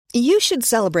You should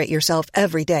celebrate yourself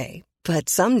every day, but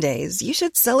some days you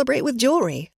should celebrate with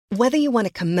jewelry. Whether you want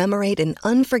to commemorate an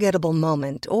unforgettable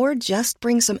moment or just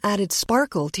bring some added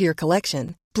sparkle to your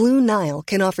collection, Blue Nile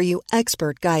can offer you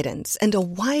expert guidance and a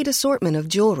wide assortment of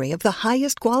jewelry of the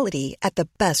highest quality at the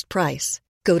best price.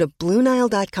 Go to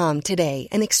BlueNile.com today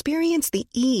and experience the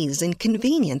ease and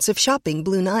convenience of shopping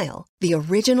Blue Nile, the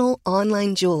original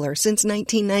online jeweler since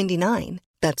 1999.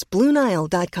 That's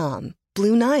BlueNile.com.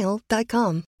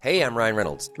 BlueNile.com. Hey, I'm Ryan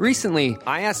Reynolds. Recently,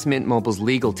 I asked Mint Mobile's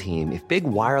legal team if big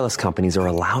wireless companies are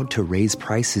allowed to raise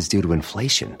prices due to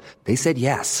inflation. They said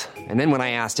yes. And then when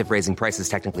I asked if raising prices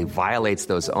technically violates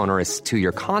those onerous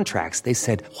two-year contracts, they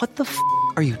said, "What the f***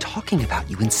 are you talking about,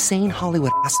 you insane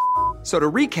Hollywood ass?" So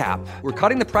to recap, we're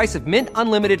cutting the price of Mint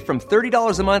Unlimited from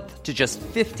 $30 a month to just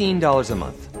 $15 a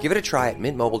month. Give it a try at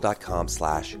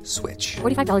mintmobile.com/switch.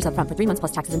 $45 up front for 3 months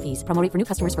plus taxes and fees. Promo rate for new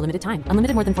customers for limited time.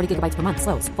 Unlimited more than 40 gigabytes per month.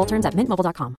 Slows full terms at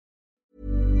mintmobile.com.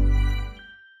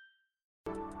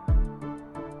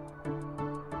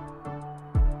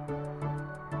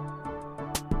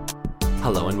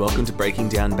 Hello and welcome to Breaking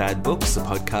Down Bad Books, a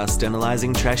podcast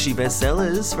analysing trashy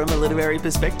bestsellers from a literary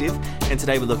perspective. And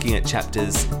today we're looking at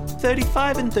chapters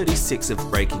 35 and 36 of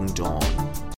Breaking Dawn.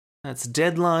 That's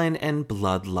Deadline and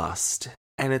Bloodlust.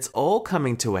 And it's all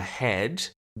coming to a head.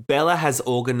 Bella has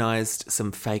organised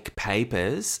some fake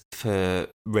papers for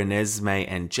Renesmee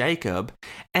and Jacob,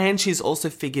 and she's also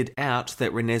figured out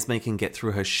that Renesmee can get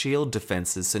through her shield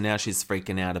defences, so now she's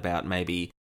freaking out about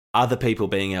maybe other people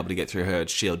being able to get through her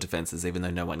shield defenses, even though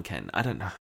no one can. I don't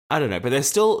know, but they're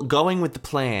still going with the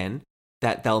plan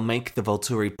that they'll make the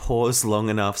Volturi pause long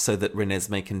enough so that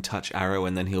Renesmee can touch Arrow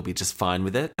and then he'll be just fine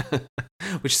with it.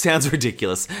 Which sounds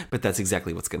ridiculous, but that's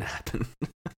exactly what's going to happen.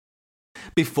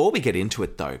 Before we get into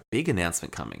it though, big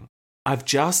announcement coming. I've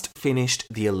just finished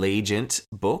the Allegiant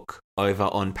book over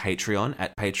on Patreon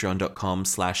at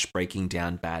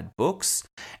patreon.com/breakingdownbadbooks,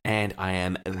 and I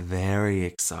am very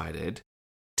excited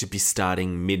to be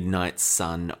starting Midnight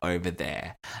Sun over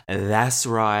there. That's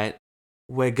right.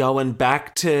 We're going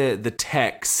back to the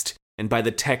text, and by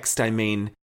the text I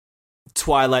mean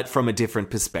Twilight from a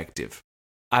different perspective.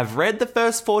 I've read the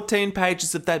first 14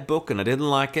 pages of that book and I didn't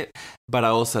like it, but I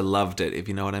also loved it, if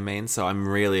you know what I mean. So I'm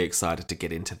really excited to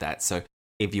get into that. So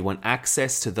if you want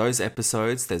access to those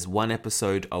episodes, there's one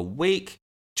episode a week.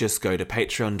 Just go to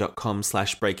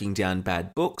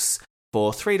patreon.com/breakingdownbadbooks.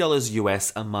 For $3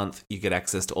 US a month, you get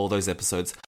access to all those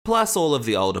episodes, plus all of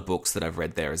the older books that I've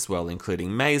read there as well,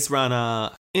 including Maze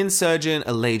Runner, Insurgent,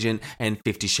 Allegiant, and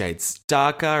 50 Shades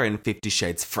Darker and 50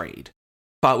 Shades Freed.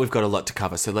 But we've got a lot to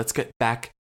cover, so let's get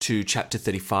back to chapter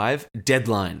 35,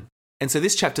 Deadline. And so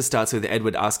this chapter starts with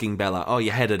Edward asking Bella, "Oh,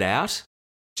 you headed out?"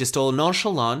 Just all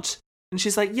nonchalant. And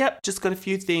she's like, "Yep, just got a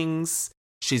few things."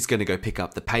 She's going to go pick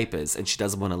up the papers, and she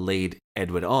doesn't want to lead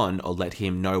Edward on or let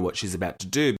him know what she's about to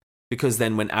do, because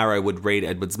then when Arrow would read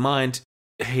Edward's mind,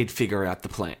 he'd figure out the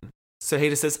plan. So he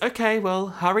just says, "Okay, well,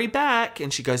 hurry back."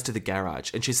 And she goes to the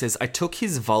garage, and she says, "I took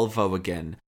his Volvo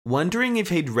again, wondering if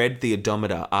he'd read the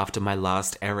odometer after my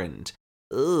last errand."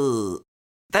 Ugh.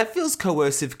 That feels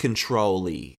coercive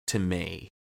control-y to me.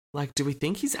 Like, do we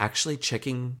think he's actually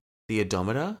checking the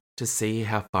odometer to see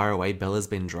how far away Bella's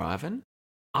been driving?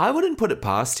 I wouldn't put it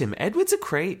past him. Edward's a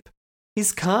creep.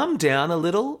 He's calmed down a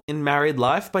little in married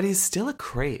life, but he's still a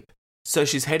creep. So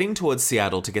she's heading towards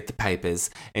Seattle to get the papers,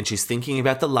 and she's thinking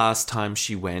about the last time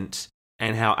she went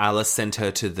and how Alice sent her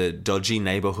to the dodgy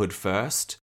neighborhood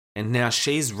first. And now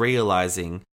she's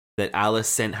realizing that Alice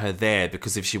sent her there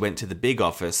because if she went to the big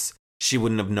office, she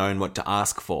wouldn't have known what to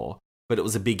ask for, but it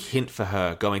was a big hint for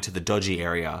her going to the dodgy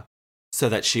area so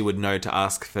that she would know to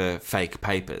ask for fake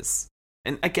papers.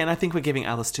 And again, I think we're giving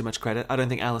Alice too much credit. I don't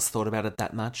think Alice thought about it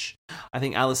that much. I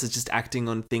think Alice is just acting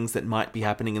on things that might be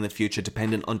happening in the future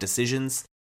dependent on decisions.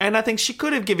 And I think she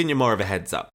could have given you more of a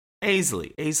heads up.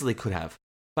 Easily could have.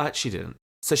 But she didn't.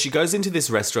 So she goes into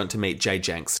this restaurant to meet Jay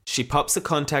Jenks. She pops the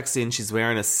contacts in. She's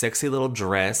wearing a sexy little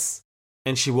dress.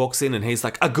 And she walks in and he's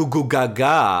like, "A goo goo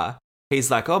gaga." He's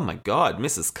like, "Oh my God,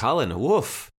 Mrs. Cullen,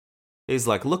 woof." He's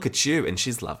like, "Look at you." And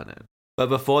she's loving it. But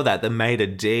before that, the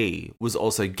maid D was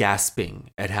also gasping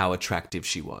at how attractive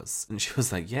she was. And she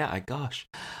was like, "Yeah, gosh.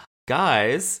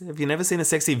 Guys, have you never seen a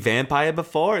sexy vampire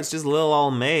before? It's just little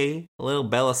old me, a little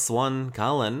Bella Swan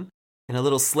Cullen, in a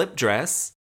little slip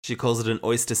dress." She calls it an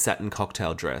oyster satin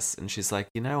cocktail dress. And she's like,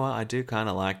 "You know what? I do kind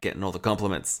of like getting all the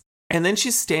compliments." And then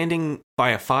she's standing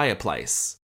by a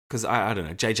fireplace. Because, I don't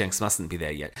know, Jay Jenks mustn't be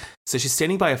there yet. So she's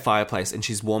standing by a fireplace and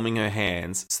she's warming her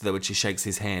hands so that when she shakes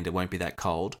his hand, it won't be that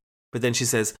cold. But then she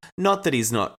says, not that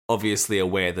he's not obviously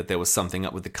aware that there was something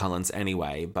up with the Cullens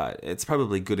anyway, but it's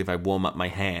probably good if I warm up my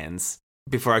hands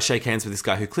before I shake hands with this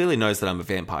guy who clearly knows that I'm a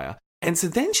vampire. And so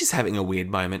then she's having a weird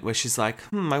moment where she's like,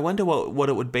 I wonder what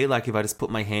it would be like if I just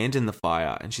put my hand in the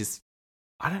fire. And she's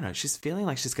feeling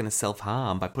like she's going to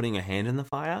self-harm by putting her hand in the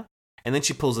fire. And then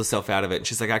she pulls herself out of it and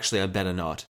she's like, actually, I better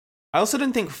not. I also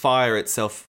don't think fire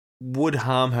itself would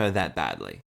harm her that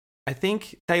badly. I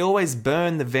think they always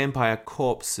burn the vampire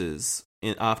corpses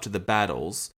after the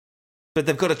battles, but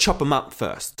they've got to chop them up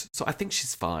first. So I think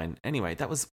she's fine. Anyway,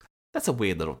 that's a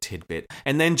weird little tidbit.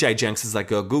 And then Jay Jenks is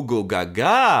like, oh, goo goo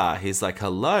gaga. He's like,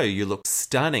 hello, you look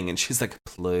stunning. And she's like,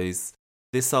 please,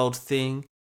 this old thing.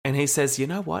 And he says, you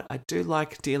know what? I do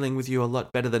like dealing with you a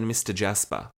lot better than Mr.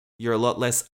 Jasper. You're a lot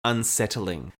less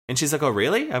unsettling. And she's like, oh,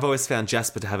 really? I've always found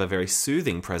Jasper to have a very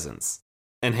soothing presence.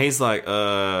 And he's like,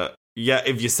 yeah,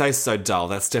 if you say so, doll,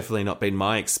 that's definitely not been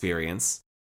my experience.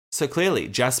 So clearly,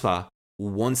 Jasper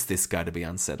wants this guy to be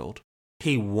unsettled.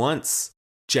 He wants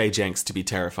Jay Jenks to be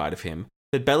terrified of him.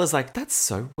 But Bella's like, that's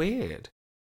so weird.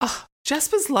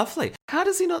 Jasper's lovely. How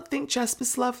does he not think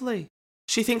Jasper's lovely?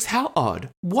 She thinks, how odd.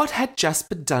 What had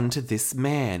Jasper done to this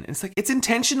man? And it's like, it's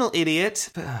intentional, idiot.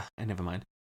 But, never mind.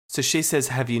 So she says,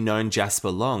 have you known Jasper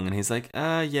long? And he's like,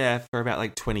 yeah, for about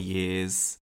like 20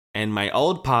 years. And my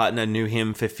old partner knew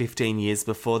him for 15 years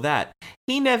before that.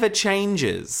 He never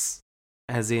changes.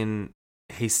 As in,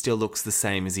 he still looks the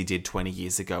same as he did 20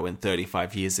 years ago and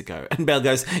 35 years ago. And Belle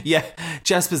goes, yeah,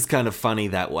 Jasper's kind of funny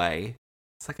that way.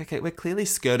 It's like, okay, we're clearly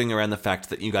skirting around the fact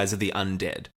that you guys are the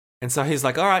undead. And so he's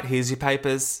like, all right, here's your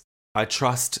papers. I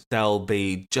trust they'll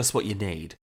be just what you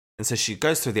need. And so she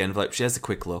goes through the envelope. She has a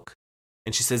quick look.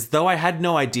 And she says, though I had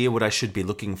no idea what I should be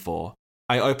looking for,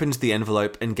 I opened the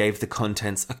envelope and gave the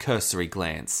contents a cursory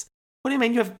glance. What do you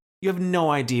mean you have no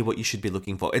idea what you should be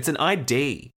looking for? It's an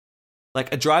ID.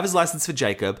 Like a driver's license for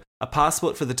Jacob, a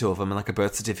passport for the two of them, and like a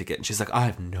birth certificate. And she's like, I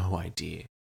have no idea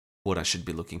what I should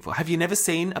be looking for. Have you never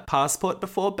seen a passport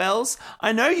before, Bells?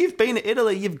 I know you've been to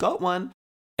Italy. You've got one.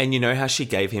 And you know how she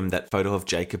gave him that photo of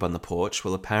Jacob on the porch?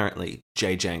 Well, apparently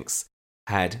Jay Jenks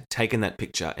had taken that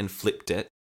picture and flipped it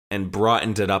and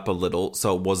brightened it up a little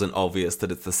so it wasn't obvious that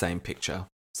it's the same picture.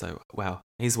 So, wow,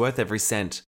 he's worth every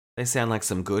cent. They sound like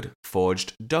some good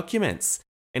forged documents.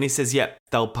 And he says, yep,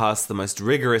 they'll pass the most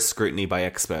rigorous scrutiny by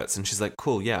experts. And she's like,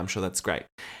 cool, yeah, I'm sure that's great.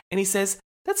 And he says,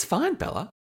 that's fine, Bella.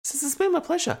 He says, it's been my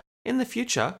pleasure. In the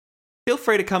future, feel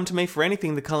free to come to me for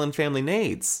anything the Cullen family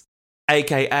needs.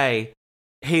 AKA,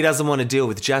 he doesn't want to deal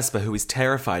with Jasper, who he's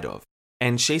terrified of.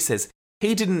 And she says,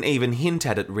 he didn't even hint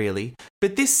at it, really,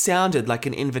 but this sounded like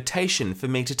an invitation for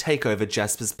me to take over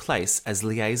Jasper's place as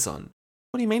liaison.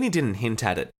 What do you mean he didn't hint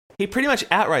at it? He pretty much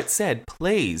outright said,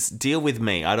 please, deal with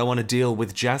me. I don't want to deal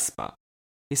with Jasper.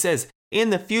 He says, in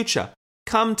the future,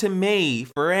 come to me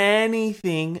for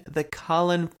anything the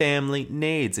Cullen family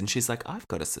needs. And she's like, I've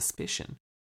got a suspicion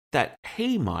that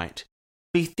he might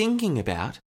be thinking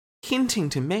about hinting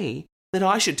to me that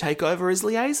I should take over as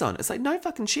liaison. It's like, no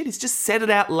fucking shit. He's just said it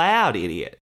out loud,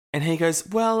 idiot. And he goes,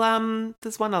 well,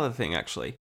 there's one other thing,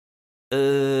 actually.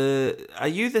 Are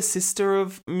you the sister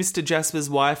of Mr. Jasper's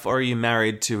wife, or are you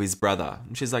married to his brother?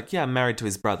 And she's like, yeah, I'm married to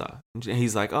his brother. And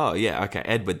he's like, oh, yeah, okay,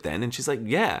 Edward then. And she's like,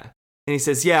 yeah. And he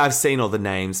says, yeah, I've seen all the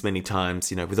names many times,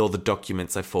 with all the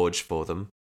documents I forged for them.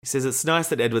 He says, it's nice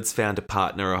that Edward's found a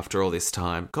partner after all this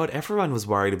time. God, everyone was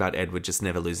worried about Edward just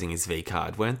never losing his V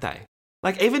card, weren't they?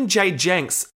 Like, even Jay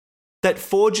Jenks, that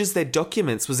forges their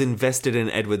documents, was invested in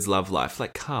Edward's love life.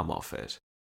 Like, calm off it.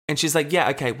 And she's like, yeah,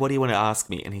 okay, what do you want to ask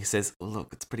me? And he says, look,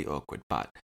 it's pretty awkward, but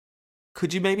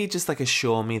could you maybe just,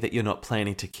 assure me that you're not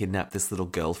planning to kidnap this little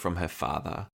girl from her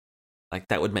father? Like,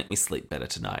 that would make me sleep better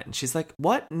tonight. And she's like,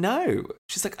 what? No.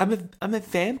 She's like, I'm a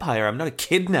vampire. I'm not a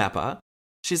kidnapper.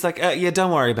 She's like, yeah,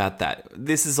 don't worry about that.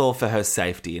 This is all for her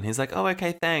safety. And he's like, oh,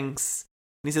 okay, thanks.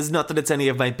 And he says, not that it's any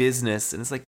of my business. And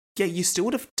it's like, yeah, you still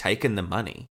would have taken the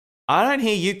money. I don't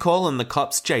hear you calling the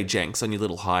cops, Jay Jenks, on your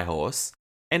little high horse.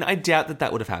 And I doubt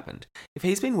that would have happened. If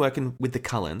he's been working with the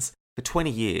Cullens for 20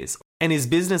 years and his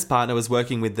business partner was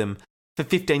working with them for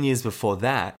 15 years before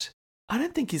that, I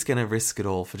don't think he's going to risk it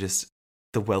all for just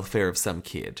the welfare of some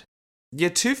kid. You're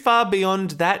too far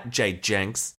beyond that, Jay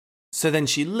Jenks. So then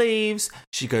she leaves,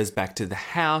 she goes back to the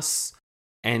house,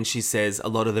 and she says a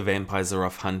lot of the vampires are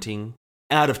off hunting.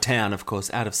 Out of town, of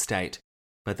course, out of state.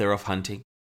 But they're off hunting.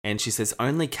 And she says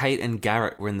only Kate and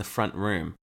Garrett were in the front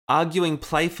room, arguing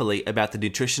playfully about the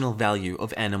nutritional value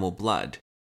of animal blood.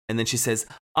 And then she says,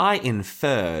 I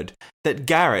inferred that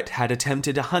Garrett had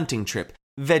attempted a hunting trip,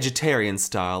 vegetarian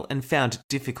style, and found it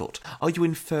difficult. Oh, you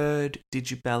inferred, did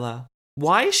you, Bella?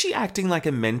 Why is she acting like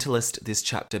a mentalist this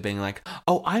chapter, being like,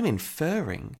 oh, I'm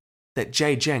inferring that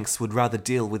Jay Jenks would rather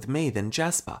deal with me than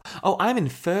Jasper. Oh, I'm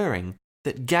inferring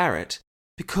that Garrett,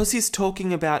 because he's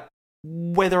talking about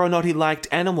whether or not he liked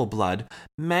animal blood,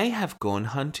 may have gone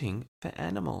hunting for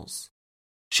animals.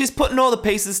 She's putting all the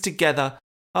pieces together.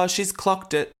 Oh, she's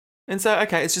clocked it. And so,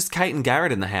 okay, it's just Kate and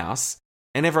Garrett in the house,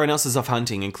 and everyone else is off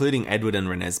hunting, including Edward and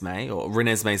Renesmee, or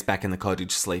Renesmee's back in the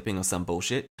cottage sleeping or some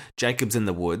bullshit. Jacob's in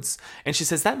the woods. And she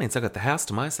says, that means I got the house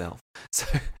to myself.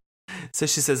 So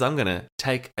she says, I'm going to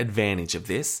take advantage of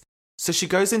this. So she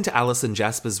goes into Alice and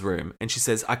Jasper's room, and she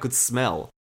says, I could smell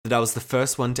that I was the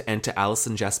first one to enter Alice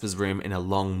and Jasper's room in a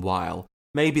long while.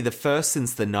 Maybe the first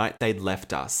since the night they'd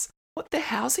left us. What, they're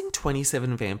housing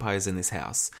 27 vampires in this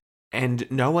house, and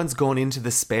no one's gone into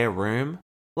the spare room?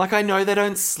 Like, I know they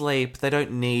don't sleep, they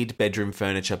don't need bedroom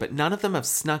furniture, but none of them have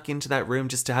snuck into that room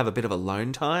just to have a bit of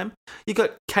alone time? You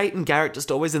got Kate and Garrett just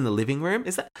always in the living room?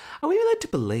 Are we led to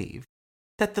believe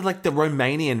that the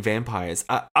Romanian vampires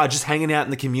are just hanging out in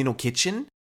the communal kitchen?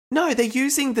 No, they're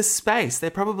using the space.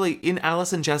 They're probably in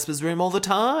Alice and Jasper's room all the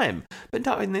time. But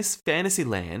no, in this fantasy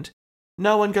land,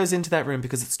 no one goes into that room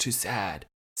because it's too sad.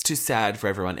 It's too sad for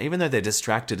everyone. Even though they're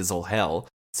distracted as all hell,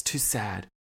 it's too sad.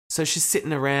 So she's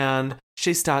sitting around.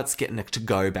 She starts getting a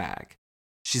to-go bag.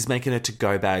 She's making a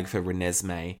to-go bag for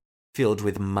Renesmee, filled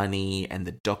with money and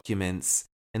the documents.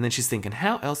 And then she's thinking,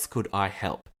 how else could I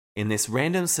help in this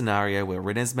random scenario where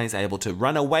Renesmee's able to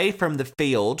run away from the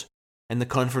field and the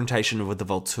confrontation with the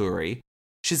Volturi?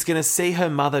 She's going to see her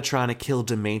mother trying to kill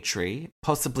Dimitri,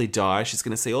 possibly die. She's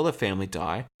going to see all her family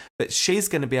die. But she's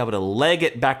going to be able to leg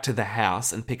it back to the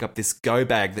house and pick up this go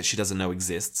bag that she doesn't know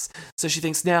exists. So she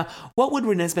thinks, now, what would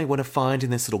Renesmee want to find in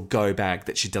this little go bag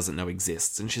that she doesn't know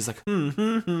exists? And she's like,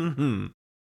 And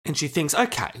she thinks,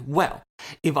 okay, well,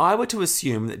 if I were to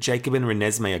assume that Jacob and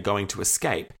Renesmee are going to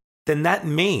escape, then that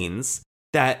means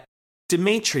that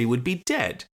Dimitri would be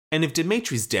dead. And if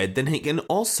Dimitri's dead, then he can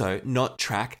also not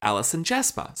track Alice and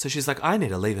Jasper. So she's like, I need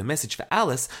to leave a message for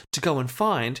Alice to go and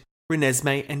find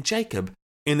Renesmee and Jacob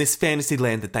in this fantasy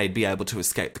land that they'd be able to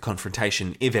escape the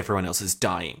confrontation if everyone else is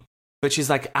dying. But she's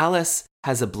like, Alice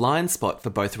has a blind spot for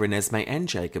both Renesmee and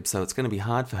Jacob, so it's going to be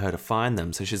hard for her to find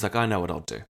them. So she's like, I know what I'll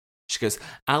do. She goes,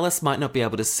 Alice might not be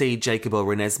able to see Jacob or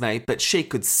Renesmee, but she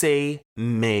could see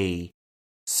me.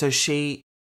 So she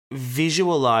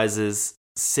visualizes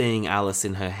seeing Alice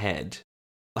in her head.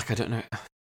 Like, I don't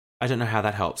know how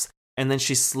that helps. And then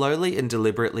she slowly and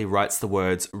deliberately writes the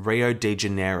words Rio de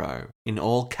Janeiro in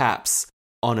all caps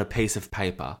on a piece of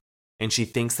paper. And she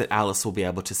thinks that Alice will be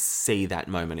able to see that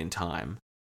moment in time.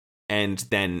 And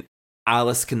then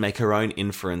Alice can make her own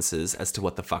inferences as to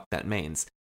what the fuck that means.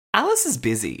 Alice is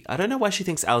busy. I don't know why she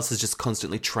thinks Alice is just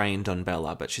constantly trained on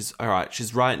Bella, but she's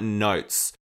writing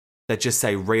notes that just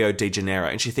say Rio de Janeiro,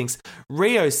 and she thinks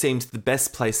Rio seemed the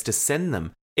best place to send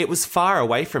them. It was far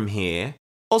away from here.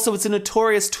 Also, it's a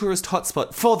notorious tourist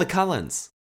hotspot for the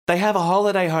Cullens. They have a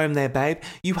holiday home there, babe.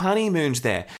 You honeymooned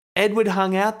there. Edward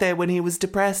hung out there when he was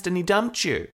depressed and he dumped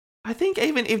you. I think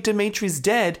even if Dimitri's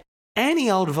dead,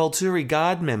 any old Volturi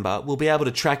Guard member will be able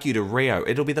to track you to Rio.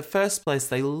 It'll be the first place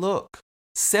they look.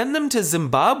 Send them to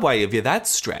Zimbabwe if you're that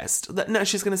stressed. No,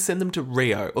 she's going to send them to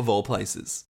Rio, of all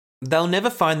places. They'll never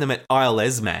find them at Isle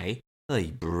Esme. Hey,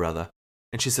 brother.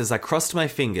 And she says, I crossed my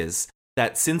fingers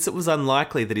that since it was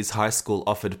unlikely that his high school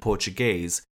offered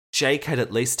Portuguese, Jake had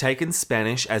at least taken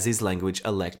Spanish as his language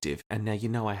elective. And now, you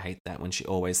know, I hate that when she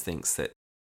always thinks that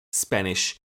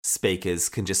Spanish speakers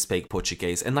can just speak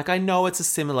Portuguese. And I know it's a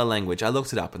similar language. I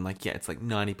looked it up and yeah, it's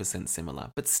 90%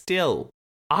 similar. But still,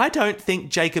 I don't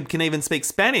think Jacob can even speak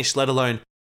Spanish, let alone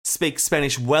speak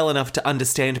Spanish well enough to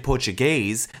understand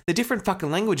Portuguese. They're different fucking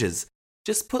languages.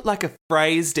 Just put a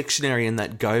phrase dictionary in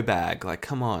that go bag.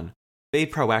 Come on. Be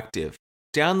proactive.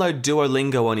 Download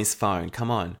Duolingo on his phone. Come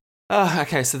on. Oh,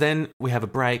 okay, so then we have a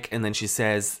break, and then she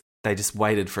says they just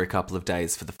waited for a couple of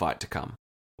days for the fight to come.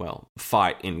 Well,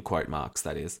 fight in quote marks,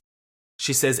 that is.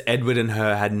 She says Edward and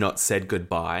her had not said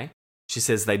goodbye. She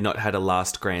says they'd not had a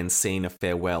last grand scene of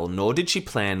farewell, nor did she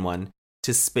plan one.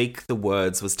 To speak the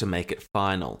words was to make it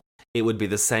final. It would be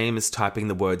the same as typing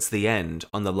the words "the end"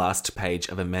 on the last page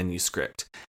of a manuscript.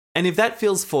 And if that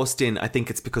feels forced in, I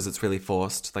think it's because it's really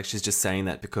forced. She's just saying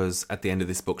that because at the end of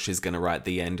this book, she's going to write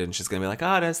the end and she's going to be like,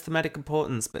 it has thematic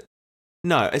importance. But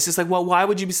no, it's just well, why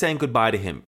would you be saying goodbye to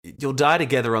him? You'll die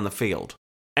together on the field.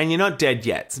 And you're not dead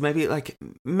yet. So maybe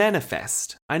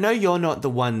manifest. I know you're not the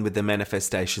one with the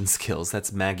manifestation skills.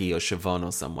 That's Maggie or Siobhan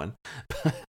or someone.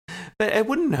 But it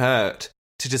wouldn't hurt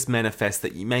to just manifest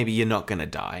that maybe you're not going to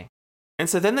die. And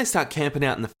so then they start camping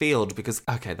out in the field because,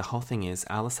 okay, the whole thing is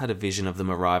Alice had a vision of them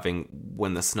arriving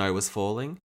when the snow was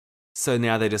falling. So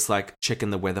now they're just checking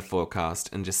the weather forecast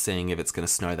and just seeing if it's going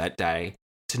to snow that day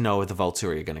to know if the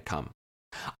Volturi are going to come.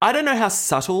 I don't know how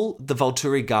subtle the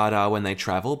Volturi guard are when they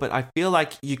travel, but I feel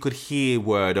like you could hear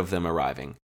word of them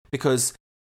arriving. Because,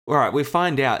 all right, we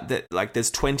find out that like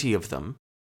there's 20 of them.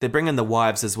 They're bringing the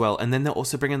wives as well, and then they're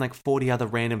also bringing like 40 other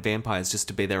random vampires just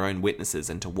to be their own witnesses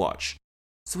and to watch.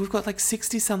 So we've got like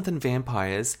 60-something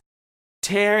vampires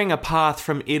tearing a path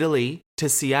from Italy to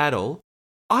Seattle.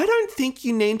 I don't think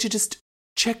you need to just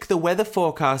check the weather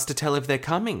forecast to tell if they're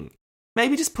coming.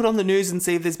 Maybe just put on the news and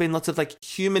see if there's been lots of like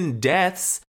human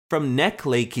deaths from neck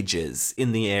leakages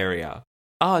in the area.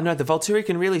 Oh no, the Volturi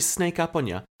can really sneak up on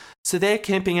you. So they're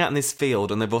camping out in this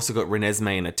field, and they've also got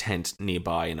Renesmee in a tent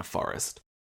nearby in a forest.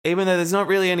 Even though there's not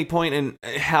really any point in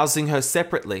housing her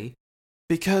separately,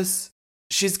 because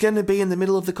she's going to be in the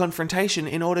middle of the confrontation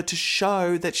in order to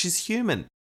show that she's human.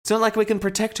 It's not like we can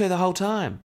protect her the whole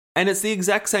time. And it's the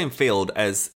exact same field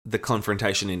as the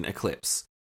confrontation in Eclipse.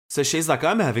 So she's like,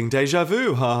 I'm having deja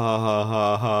vu, ha ha ha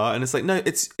ha ha. And it's like, no,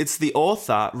 it's the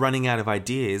author running out of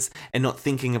ideas and not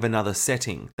thinking of another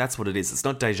setting. That's what it is. It's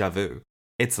not deja vu.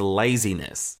 It's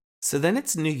laziness. So then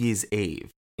it's New Year's Eve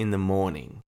in the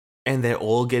morning. And they're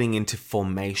all getting into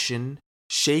formation.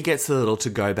 She gets a little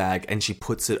to-go bag and she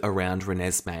puts it around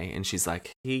Renesmee. And she's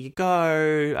like, here you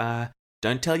go.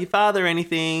 Don't tell your father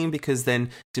anything because then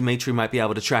Dimitri might be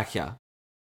able to track you.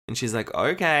 And she's like,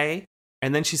 okay.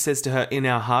 And then she says to her, in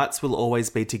our hearts we'll always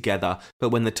be together. But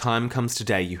when the time comes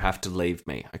today, you have to leave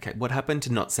me. Okay, what happened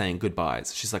to not saying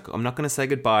goodbyes? She's like, I'm not going to say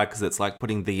goodbye because it's like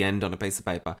putting the end on a piece of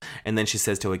paper. And then she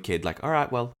says to her kid, like, all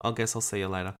right, well, I guess I'll see you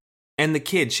later. And the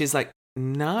kid, she's like,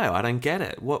 no, I don't get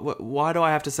it. Why do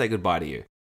I have to say goodbye to you?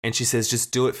 And she says,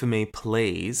 just do it for me,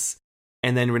 please.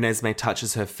 And then Renesmee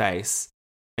touches her face.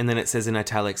 And then it says in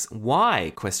italics,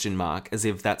 why? ? As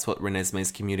if that's what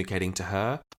Renesmee's communicating to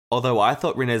her. Although I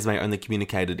thought Renesmee only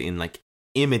communicated in like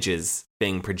images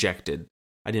being projected.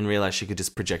 I didn't realize she could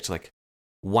just project like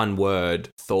one word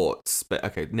thoughts. But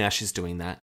okay, now she's doing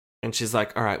that. And she's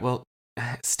like, all right, well,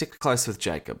 stick close with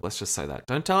Jacob. Let's just say that.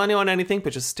 Don't tell anyone anything,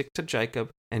 but just stick to Jacob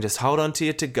and just hold on to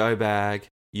your to-go bag.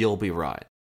 You'll be right.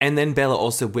 And then Bella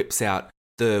also whips out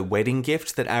the wedding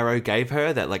gift that Arrow gave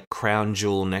her, that like crown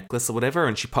jewel necklace or whatever,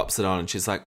 and she pops it on and she's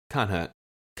like, can't hurt.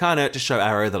 Can't hurt to show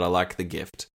Arrow that I like the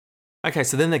gift. Okay,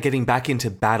 so then they're getting back into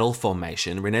battle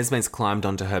formation. Renesmee's climbed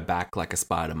onto her back like a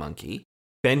spider monkey.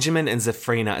 Benjamin and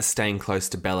Zafrina are staying close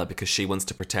to Bella because she wants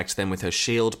to protect them with her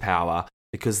shield power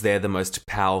because they're the most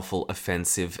powerful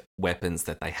offensive weapons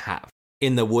that they have.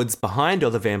 In the woods behind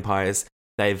all the vampires,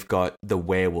 they've got the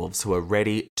werewolves who are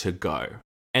ready to go.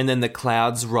 And then the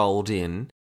clouds rolled in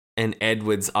and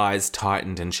Edward's eyes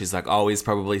tightened and she's like, oh, he's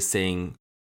probably seeing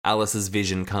Alice's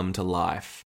vision come to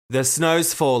life. The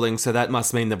snow's falling, so that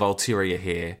must mean the Volturi are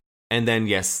here. And then,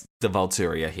 yes, the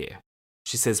Volturi are here.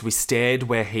 She says, we stared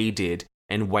where he did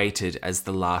and waited as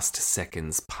the last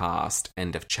seconds passed.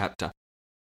 End of chapter.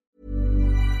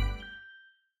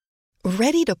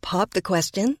 Ready to pop the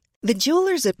question? The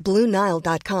jewelers at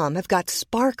BlueNile.com have got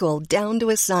sparkle down to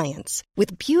a science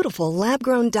with beautiful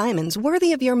lab-grown diamonds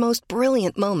worthy of your most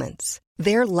brilliant moments.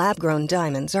 Their lab-grown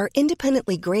diamonds are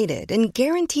independently graded and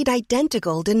guaranteed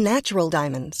identical to natural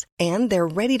diamonds. And they're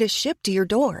ready to ship to your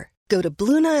door. Go to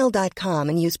BlueNile.com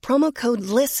and use promo code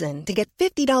LISTEN to get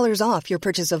 $50 off your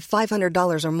purchase of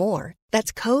 $500 or more.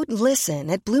 That's code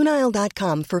LISTEN at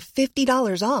BlueNile.com for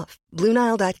 $50 off.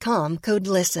 BlueNile.com, code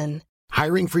LISTEN.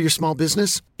 Hiring for your small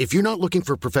business? If you're not looking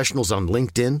for professionals on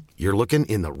LinkedIn, you're looking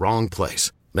in the wrong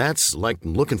place. That's like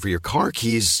looking for your car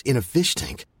keys in a fish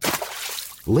tank.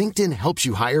 LinkedIn helps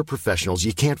you hire professionals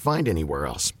you can't find anywhere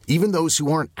else, even those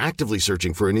who aren't actively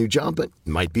searching for a new job but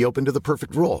might be open to the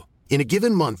perfect role. In a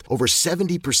given month, over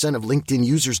 70% of LinkedIn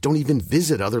users don't even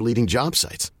visit other leading job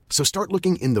sites. So start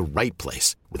looking in the right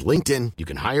place. With LinkedIn, you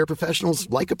can hire professionals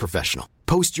like a professional.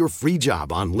 Post your free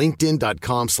job on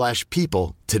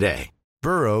linkedin.com/people today.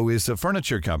 Burrow is a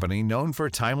furniture company known for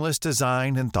timeless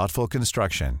design and thoughtful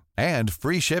construction and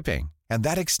free shipping. And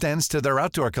that extends to their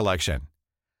outdoor collection.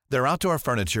 Their outdoor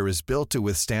furniture is built to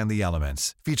withstand the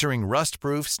elements, featuring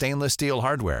rust-proof stainless steel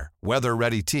hardware,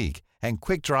 weather-ready teak, and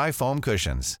quick-dry foam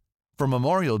cushions. For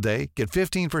Memorial Day, get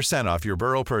 15% off your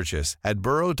Burrow purchase at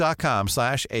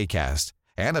burrow.com/ACAST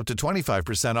and up to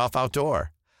 25% off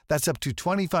outdoor. That's up to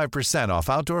 25% off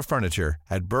outdoor furniture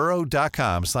at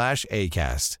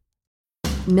burrow.com/ACAST.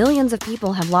 Millions of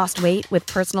people have lost weight with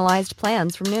personalized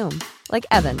plans from Noom. Like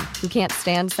Evan, who can't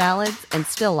stand salads and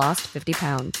still lost 50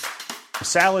 pounds.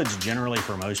 Salads generally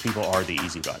for most people are the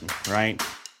easy button, right?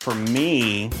 For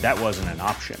me, that wasn't an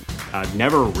option. I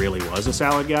never really was a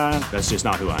salad guy. That's just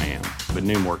not who I am. But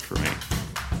Noom worked for me.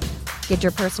 Get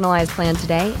your personalized plan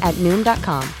today at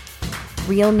Noom.com.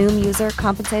 Real Noom user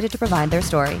compensated to provide their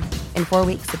story. In 4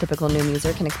 weeks, the typical Noom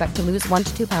user can expect to lose 1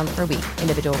 to 2 pounds per week.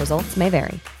 Individual results may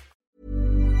vary.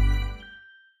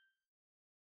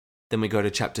 Then we go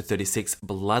to chapter 36,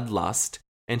 Bloodlust,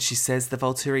 and she says the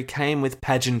Volturi came with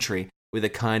pageantry, with a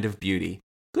kind of beauty.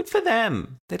 Good for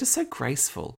them. They're just so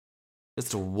graceful.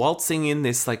 Just waltzing in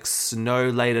this like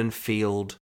snow-laden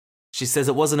field. She says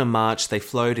it wasn't a march, they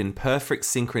flowed in perfect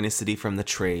synchronicity from the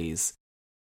trees.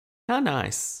 How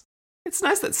nice. It's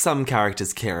nice that some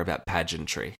characters care about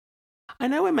pageantry. I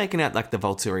know we're making out like the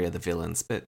Volturi are the villains,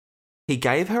 but he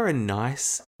gave her a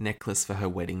nice necklace for her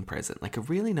wedding present, like a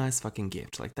really nice fucking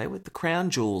gift. Like they were the crown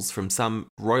jewels from some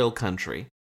royal country.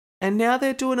 And now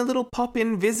they're doing a little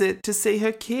pop-in visit to see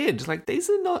her kid. Like these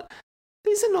are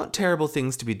not terrible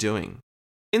things to be doing.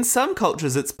 In some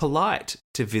cultures, it's polite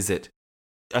to visit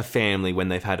a family when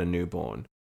they've had a newborn.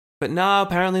 But no,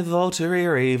 apparently the Volturi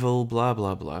are evil, blah,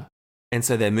 blah, blah. And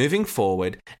so they're moving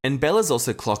forward, and Bella's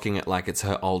also clocking it like it's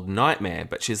her old nightmare,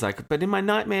 but she's like, but in my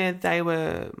nightmare, they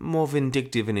were more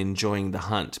vindictive and enjoying the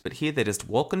hunt, but here they're just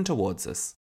walking towards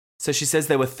us. So she says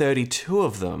there were 32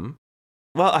 of them.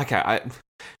 Well,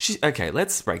 okay,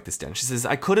 let's break this down. She says,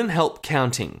 I couldn't help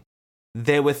counting.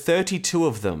 There were 32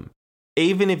 of them,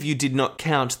 even if you did not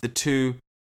count the 2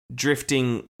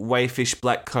 drifting wayfish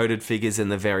black-coated figures in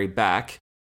the very back,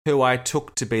 who I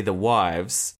took to be the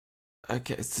wives.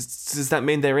 Okay, does that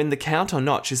mean they're in the count or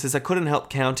not? She says, I couldn't help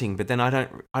counting, but then I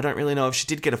don't really know if she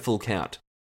did get a full count.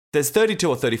 There's 32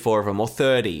 or 34 of them, or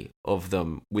 30 of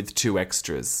them with 2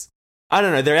 extras. I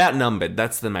don't know, they're outnumbered,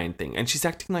 that's the main thing. And she's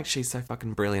acting like she's so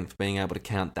fucking brilliant for being able to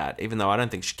count that, even though I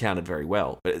don't think she counted very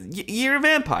well. But you're a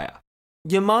vampire.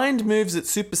 Your mind moves at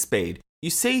super speed. You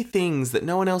see things that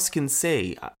no one else can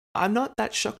see. I'm not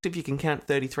that shocked if you can count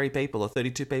 33 people or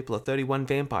 32 people or 31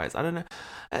 vampires. I don't know.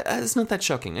 It's not that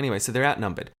shocking. Anyway, so they're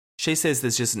outnumbered. She says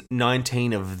there's just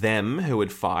 19 of them who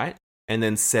would fight, and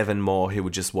then 7 more who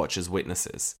would just watch as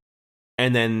witnesses.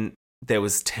 And then there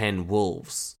was 10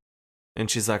 wolves. And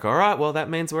she's like, all right, well, that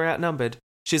means we're outnumbered.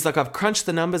 She's like, I've crunched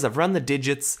the numbers, I've run the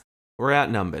digits, we're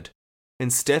outnumbered.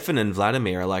 And Stefan and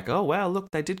Vladimir are like, oh, wow,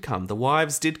 look, they did come. The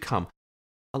wives did come.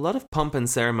 A lot of pomp and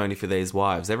ceremony for these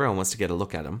wives. Everyone wants to get a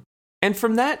look at them. And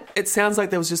from that, it sounds like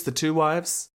there was just the 2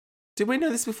 wives. Did we know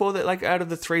this before, that like out of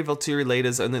the 3 Volturi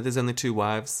leaders, there's only 2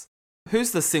 wives?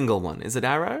 Who's the single one? Is it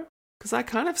Arrow? Because I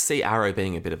kind of see Arrow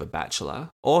being a bit of a bachelor.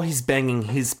 Or he's banging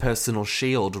his personal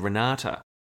shield, Renata.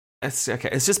 It's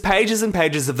just pages and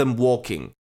pages of them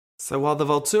walking. So while the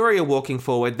Volturi are walking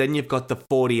forward, then you've got the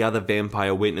 40 other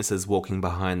vampire witnesses walking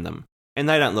behind them. And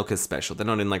they don't look as special. They're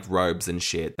not in like robes and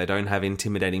shit. They don't have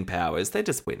intimidating powers. They're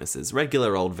just witnesses,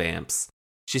 regular old vamps.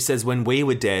 She says when we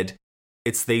were dead,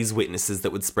 it's these witnesses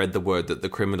that would spread the word that the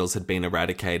criminals had been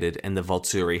eradicated and the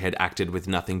Volturi had acted with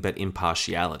nothing but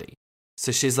impartiality.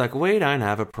 So she's like, we don't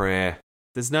have a prayer.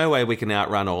 There's no way we can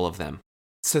outrun all of them.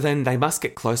 So then they must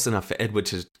get close enough for Edward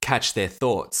to catch their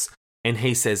thoughts. And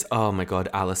he says, oh my God,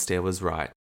 Alistair was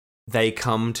right. They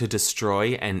come to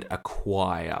destroy and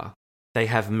acquire. They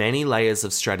have many layers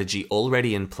of strategy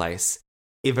already in place.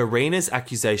 If Irina's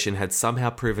accusation had somehow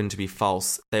proven to be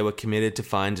false, they were committed to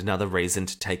find another reason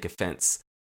to take offense.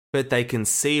 But they can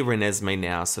see Renesmee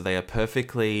now, so they are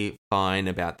perfectly fine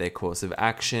about their course of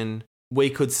action. We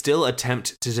could still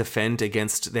attempt to defend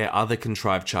against their other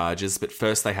contrived charges, but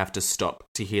first they have to stop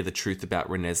to hear the truth about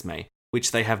Renesmee,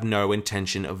 which they have no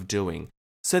intention of doing.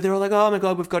 So they're all like, oh my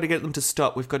God, we've got to get them to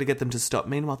stop. We've got to get them to stop.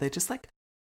 Meanwhile, they're just like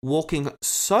walking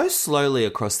so slowly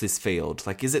across this field.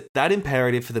 Like, is it that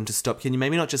imperative for them to stop? Can you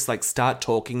maybe not just like start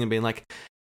talking and being like,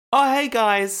 oh, hey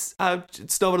guys,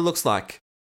 it's not what it looks like.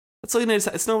 That's all you need to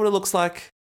say. It's not what it looks like.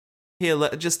 Here,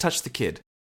 just touch the kid.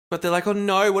 But they're like, oh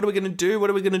no, what are we going to do? What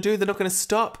are we going to do? They're not going to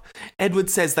stop. Edward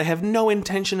says they have no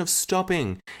intention of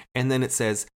stopping. And then it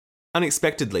says,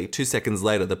 unexpectedly, 2 seconds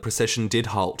later, the procession did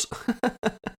halt.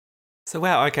 So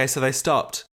wow, okay, so they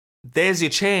stopped. There's your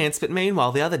chance. But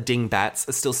meanwhile, the other dingbats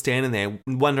are still standing there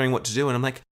wondering what to do. And I'm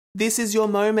like, this is your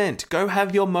moment. Go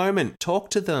have your moment. Talk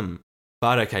to them.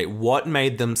 But okay, what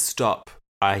made them stop?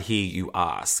 I hear you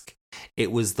ask.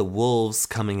 It was the wolves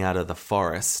coming out of the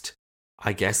forest.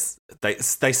 I guess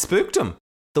they spooked them.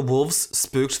 The wolves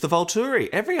spooked the Volturi.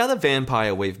 Every other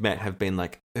vampire we've met have been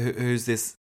like, who's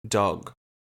this dog?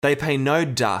 They pay no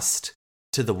dust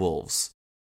to the wolves.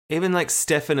 Even like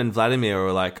Stefan and Vladimir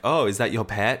are like, oh, is that your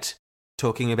pet?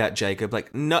 Talking about Jacob.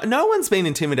 Like, no one's been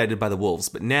intimidated by the wolves,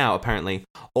 but now apparently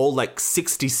all like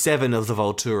 67 of the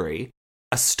Volturi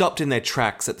are stopped in their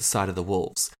tracks at the sight of the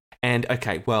wolves. And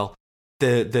okay, well,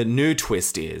 the new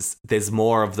twist is there's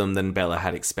more of them than Bella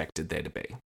had expected there to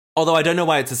be. Although I don't know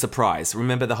why it's a surprise.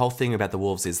 Remember, the whole thing about the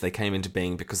wolves is they came into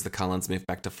being because the Cullens moved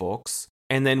back to Forks.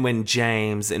 And then when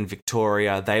James and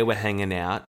Victoria, they were hanging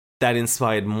out, that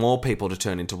inspired more people to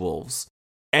turn into wolves.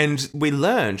 And we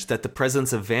learned that the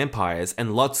presence of vampires,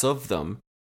 and lots of them,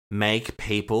 make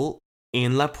people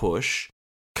in La Push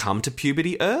come to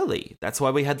puberty early. That's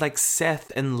why we had like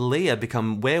Seth and Leah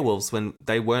become werewolves when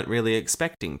they weren't really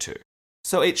expecting to.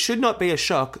 So it should not be a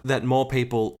shock that more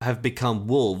people have become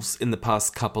wolves in the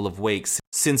past couple of weeks,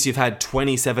 since you've had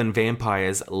 27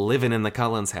 vampires living in the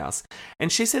Cullens house.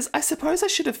 And she says, I suppose I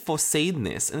should have foreseen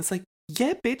this. And it's like,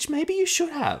 yeah, bitch, maybe you should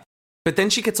have. But then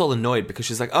she gets all annoyed because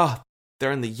she's like, oh,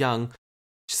 they're only young.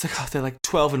 She's like, oh, they're like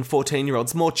 12 and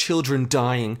 14-year-olds, more children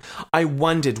dying. I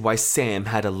wondered why Sam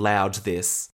had allowed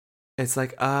this. It's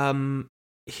like,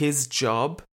 his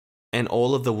job and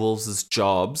all of the wolves'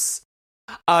 jobs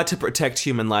are to protect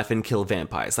human life and kill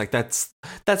vampires. Like, that's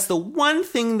the one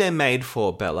thing they're made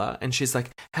for, Bella. And she's like,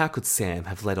 how could Sam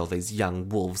have let all these young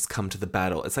wolves come to the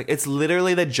battle? It's like, it's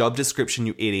literally their job description,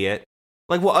 you idiot.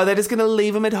 Like, what, are they just going to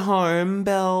leave them at home,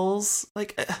 Bells?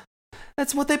 Like,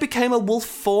 that's what they became a wolf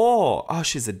for. Oh,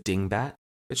 she's a dingbat.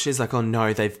 But she's like, oh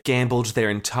no, they've gambled their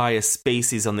entire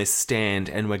species on this stand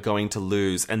and we're going to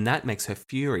lose. And that makes her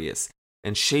furious.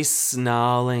 And she's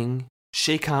snarling.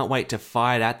 She can't wait to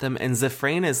fight at them. And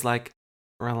Zafrina's like,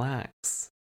 relax.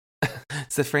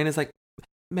 Zafrina's like,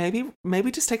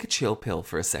 maybe just take a chill pill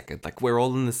for a second. Like, we're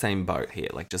all in the same boat here.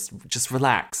 Like, just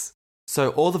relax. So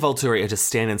all the Volturi are just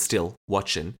standing still,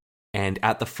 watching. And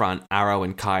at the front, Arrow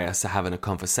and Caius are having a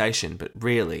conversation. But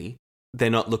really, they're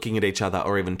not looking at each other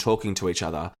or even talking to each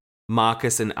other.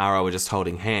 Marcus and Arrow are just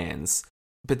holding hands.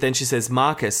 But then she says,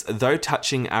 Marcus, though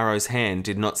touching Arrow's hand,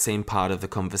 did not seem part of the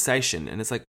conversation. And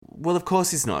it's like, well, of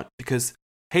course he's not, because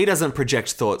he doesn't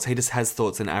project thoughts. He just has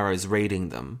thoughts and Arrow's reading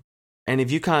them. And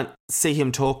if you can't see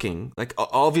him talking, like,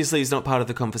 obviously he's not part of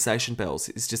the conversation, Bells.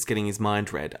 He's just getting his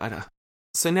mind read.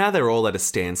 So now they're all at a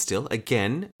standstill.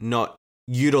 Again, not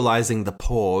utilizing the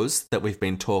pause that we've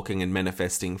been talking and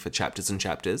manifesting for chapters and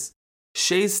chapters.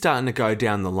 She's starting to go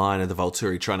down the line of the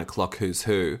Volturi trying to clock who's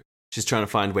who. She's trying to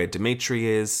find where Dimitri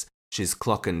is. She's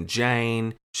clocking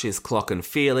Jane. She's clocking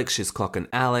Felix. She's clocking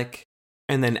Alec.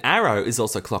 And then Arrow is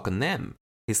also clocking them.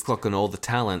 He's clocking all the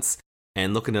talents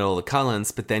and looking at all the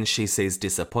Cullens, but then she sees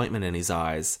disappointment in his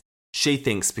eyes. She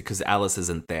thinks because Alice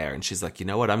isn't there, and she's like, you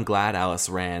know what, I'm glad Alice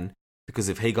ran, because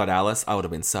if he got Alice, I would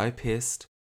have been so pissed.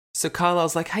 So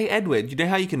Carlisle's like, hey, Edward, you know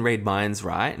how you can read minds,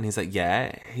 right? And he's like,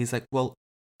 yeah. He's like, well,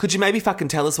 could you maybe fucking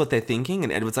tell us what they're thinking?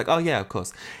 And Edward's like, oh, yeah, of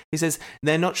course. He says,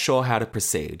 they're not sure how to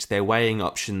proceed. They're weighing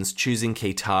options, choosing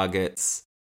key targets.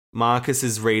 Marcus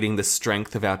is reading the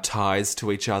strength of our ties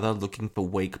to each other, looking for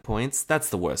weak points. That's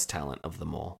the worst talent of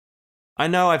them all. I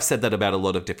know I've said that about a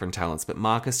lot of different talents, but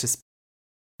Marcus just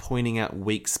pointing out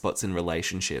weak spots in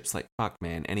relationships. Like, fuck,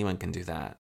 man, anyone can do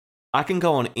that. I can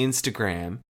go on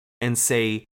Instagram and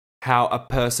see how a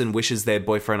person wishes their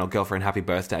boyfriend or girlfriend happy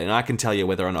birthday, and I can tell you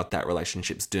whether or not that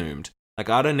relationship's doomed. Like,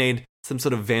 I don't need some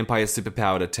sort of vampire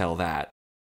superpower to tell that.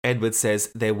 Edward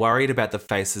says they're worried about the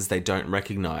faces they don't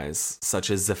recognize, such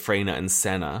as Zafrina and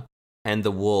Senna, and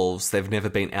the wolves. They've never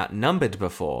been outnumbered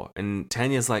before. And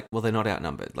Tanya's like, well, they're not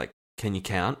outnumbered. Like, can you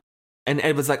count? And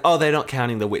Edward's like, oh, they're not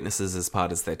counting the witnesses as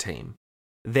part of their team.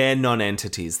 They're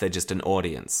non-entities. They're just an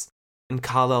audience. And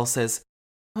Carlisle says,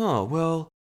 oh, well,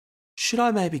 should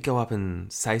I maybe go up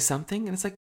and say something? And it's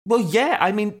like, well, yeah,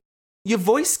 I mean, your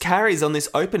voice carries on this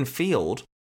open field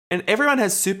and everyone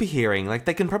has super hearing. Like,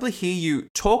 they can probably hear you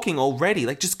talking already.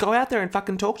 Like, just go out there and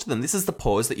fucking talk to them. This is the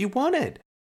pause that you wanted.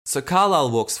 So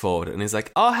Carlisle walks forward and he's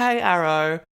like, oh, hey,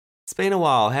 Arrow. It's been a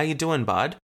while. How you doing,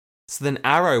 bud? So then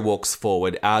Arrow walks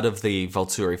forward out of the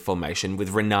Volturi formation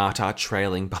with Renata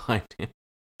trailing behind him.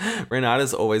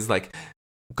 Renata's always, like,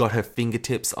 got her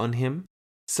fingertips on him.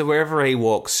 So wherever he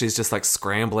walks, she's just like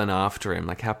scrambling after him,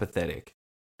 like how pathetic.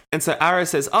 And so Arrow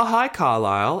says, oh, hi,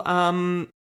 Carlisle.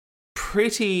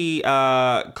 Pretty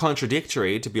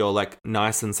contradictory to be all like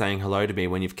nice and saying hello to me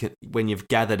when you've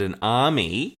gathered an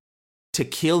army to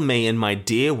kill me and my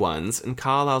dear ones. And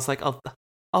Carlisle's like,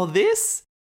 oh, this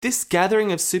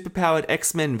gathering of superpowered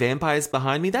X-Men vampires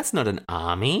behind me, that's not an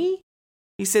army.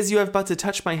 He says, you have but to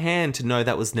touch my hand to know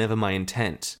that was never my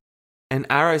intent. And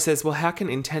Arrow says, well, how can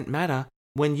intent matter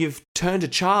when you've turned a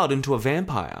child into a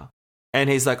vampire? And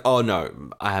he's like, oh,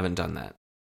 no, I haven't done that.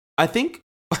 I think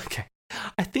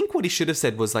what he should have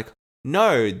said was like,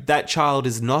 no, that child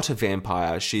is not a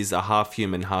vampire. She's a half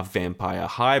human, half vampire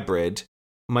hybrid.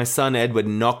 My son Edward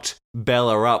knocked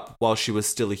Bella up while she was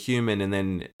still a human, and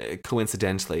then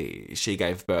coincidentally, she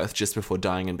gave birth just before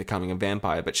dying and becoming a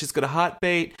vampire. But she's got a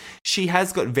heartbeat. She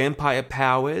has got vampire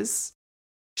powers.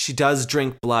 She does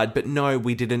drink blood, but no,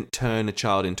 we didn't turn a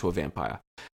child into a vampire.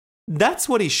 That's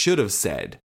what he should have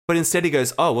said. But instead he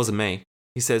goes, oh, it wasn't me.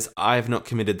 He says, I have not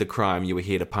committed the crime you were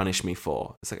here to punish me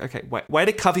for. It's like, okay, way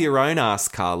to cover your own ass,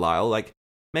 Carlisle. Like,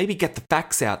 maybe get the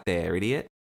facts out there, idiot.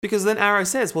 Because then Arrow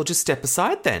says, well, just step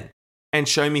aside then and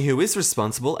show me who is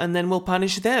responsible and then we'll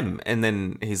punish them. And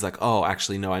then he's like, oh,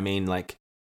 actually, no, I mean, like,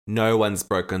 no one's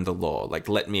broken the law. Like,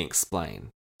 let me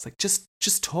explain. It's like,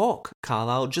 just talk,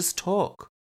 Carlisle, just talk.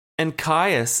 And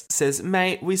Caius says,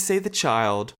 mate, we see the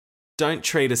child. Don't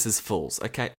treat us as fools,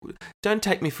 okay? Don't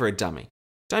take me for a dummy.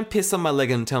 Don't piss on my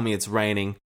leg and tell me it's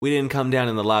raining. We didn't come down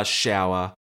in the last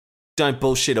shower. Don't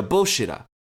bullshit a bullshitter.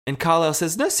 And Carlisle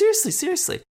says, no,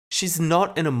 seriously. She's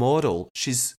not an immortal.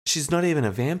 She's not even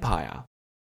a vampire.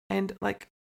 And, like,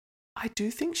 I do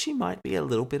think she might be a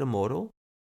little bit immortal.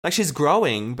 Like, she's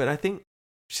growing, but I think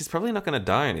she's probably not going to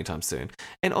die anytime soon.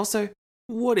 And also,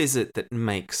 what is it that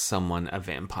makes someone a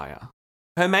vampire?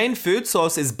 Her main food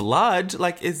source is blood.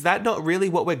 Like, is that not really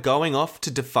what we're going off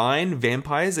to define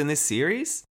vampires in this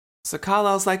series? So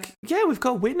Carlisle's like, yeah, we've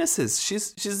got witnesses.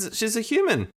 She's a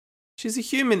human. She's a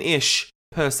human-ish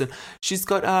person. She's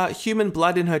got human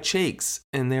blood in her cheeks.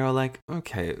 And they're all like,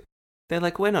 okay. They're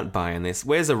like, we're not buying this.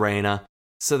 Where's Arena?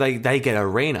 So they get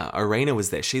Arena. Arena was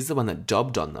there. She's the one that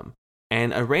dobbed on them.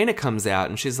 And Arena comes out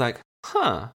and she's like,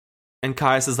 huh. And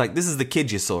Caius is like, this is the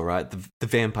kid you saw, right? The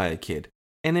vampire kid.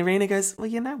 And Arena goes, well,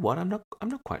 you know what? I'm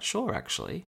not quite sure,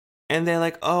 actually. And they're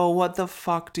like, oh, what the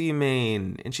fuck do you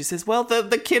mean? And she says, well,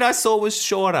 the kid I saw was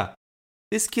shorter.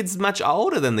 This kid's much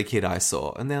older than the kid I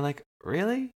saw. And they're like,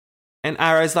 really? And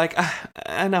Arrow's like,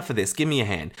 enough of this. Give me a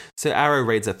hand. So Arrow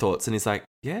reads her thoughts and he's like,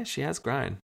 yeah, she has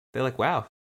grown. They're like, wow,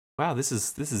 this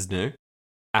is new.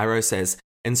 Arrow says,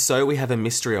 and so we have a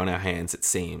mystery on our hands, it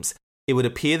seems. It would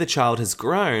appear the child has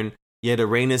grown, yet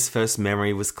Arena's first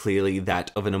memory was clearly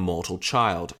that of an immortal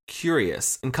child.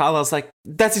 Curious. And Carlisle's like,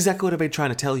 that's exactly what I've been trying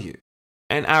to tell you.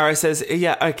 And Arrow says,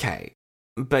 yeah, okay,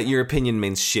 but your opinion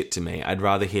means shit to me. I'd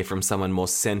rather hear from someone more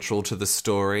central to the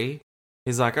story.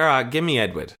 He's like, all right, give me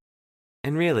Edward.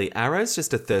 And really, Arrow's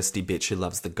just a thirsty bitch who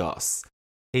loves the goss.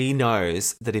 He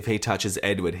knows that if he touches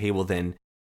Edward, he will then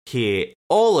hear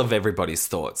all of everybody's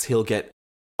thoughts. He'll get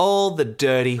all the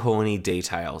dirty, horny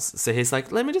details. So he's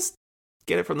like, let me just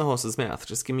get it from the horse's mouth.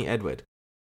 Just give me Edward.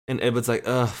 And Edward's like,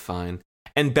 oh, fine.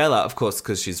 And Bella, of course,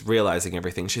 because she's realizing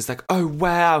everything, she's like, oh,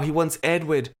 wow, he wants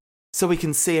Edward so we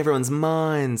can see everyone's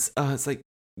minds. Oh, it's like,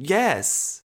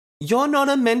 yes. You're not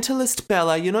a mentalist,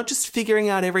 Bella. You're not just figuring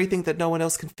out everything that no one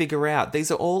else can figure out. These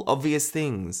are all obvious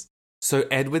things. So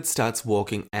Edward starts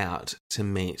walking out to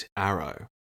meet Arrow.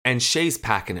 And she's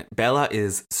packing it. Bella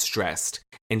is stressed.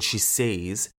 And she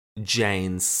sees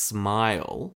Jane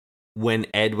smile when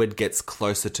Edward gets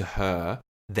closer to her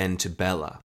than to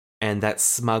Bella. And that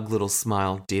smug little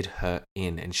smile did her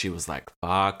in. And she was like,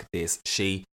 fuck this.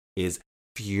 She is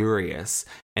furious.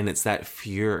 And it's that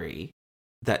fury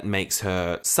that makes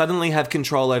her suddenly have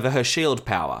control over her shield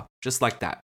power. Just like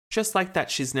that. Just like that,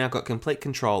 she's now got complete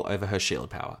control over her shield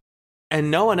power.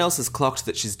 And no one else has clocked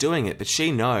that she's doing it, but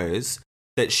she knows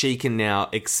that she can now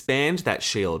expand that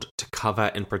shield to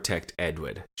cover and protect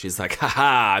Edward. She's like,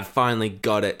 haha, I've finally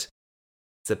got it.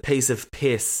 It's a piece of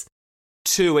piss.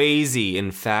 Too easy,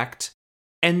 in fact.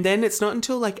 And then it's not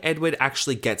until like Edward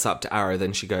actually gets up to Arrow,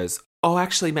 then she goes, oh,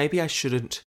 actually, maybe I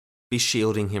shouldn't be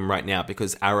shielding him right now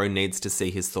because Arrow needs to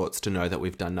see his thoughts to know that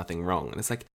we've done nothing wrong. And it's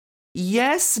like,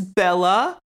 yes,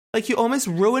 Bella. Like, you almost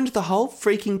ruined the whole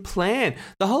freaking plan.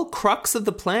 The whole crux of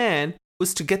the plan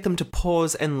was to get them to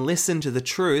pause and listen to the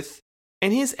truth.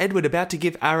 And here's Edward about to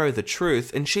give Arrow the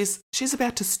truth, and she's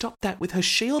about to stop that with her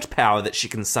shield power that she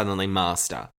can suddenly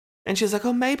master. And she's like,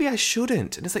 oh, maybe I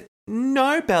shouldn't. And it's like,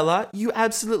 no, Bella, you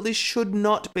absolutely should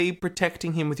not be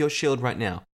protecting him with your shield right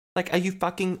now. Like, are you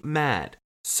fucking mad?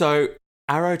 So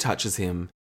Arrow touches him,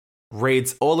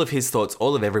 reads all of his thoughts,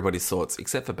 all of everybody's thoughts,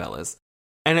 except for Bella's.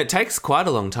 And it takes quite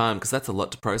a long time because that's a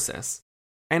lot to process.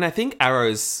 And I think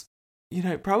Arrow's,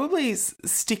 probably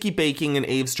sticky beaking and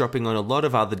eavesdropping on a lot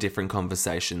of other different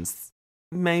conversations.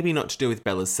 Maybe not to do with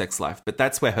Bella's sex life, but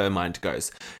that's where her mind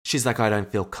goes. She's like, I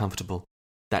don't feel comfortable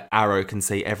that Arrow can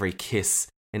see every kiss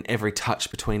and every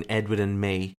touch between Edward and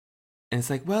me. And it's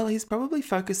like, well, he's probably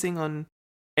focusing on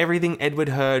everything Edward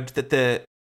heard that the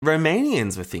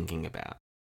Romanians were thinking about.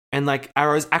 And like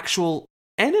Arrow's actual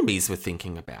enemies were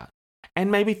thinking about.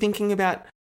 And maybe thinking about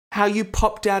how you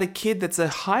popped out a kid that's a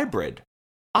hybrid.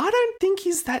 I don't think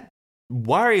he's that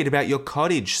worried about your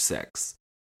cottage sex.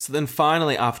 So then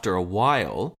finally, after a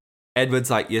while,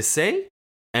 Edward's like, you see?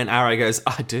 And Arrow goes,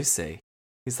 I do see.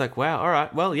 He's like, wow, all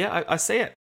right, well, yeah, I see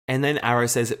it. And then Arrow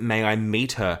says, may I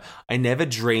meet her? I never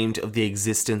dreamed of the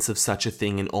existence of such a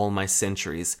thing in all my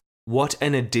centuries. What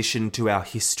an addition to our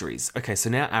histories. Okay, so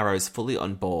now Arrow's fully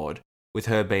on board with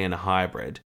her being a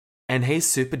hybrid, and he's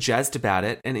super jazzed about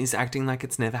it, and he's acting like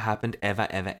it's never happened ever,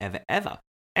 ever, ever, ever.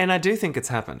 And I do think it's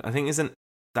happened. I think, isn't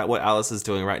that what Alice is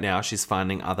doing right now? She's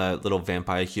finding other little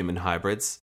vampire-human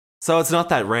hybrids. So it's not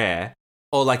that rare.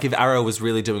 Or like if Arrow was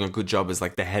really doing a good job as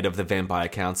like the head of the Vampire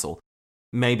Council,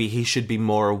 maybe he should be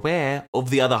more aware of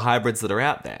the other hybrids that are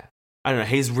out there. I don't know,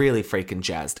 he's really freaking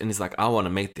jazzed, and he's like, I want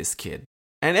to meet this kid.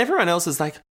 And everyone else is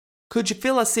like, could you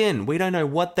fill us in? We don't know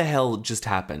what the hell just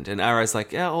happened. And Arrow's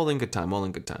like, yeah, all in good time, all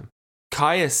in good time.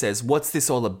 Kaya says, what's this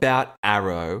all about,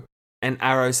 Arrow? And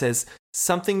Arrow says,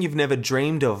 something you've never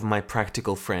dreamed of, my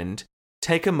practical friend.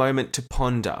 Take a moment to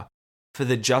ponder, for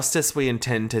the justice we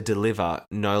intend to deliver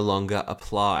no longer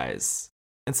applies.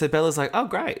 And so Bella's like, oh,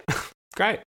 great,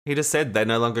 great. He just said they're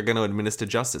no longer going to administer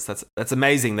justice. That's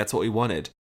amazing. That's what we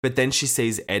wanted. But then she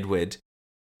sees Edward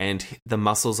and the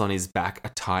muscles on his back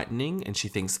are tightening, and she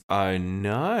thinks, oh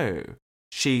no.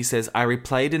 She says, I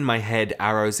replayed in my head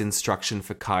Arrow's instruction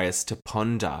for Caius to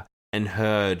ponder and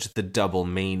heard the double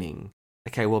meaning.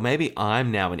 Okay, well, maybe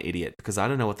I'm now an idiot because I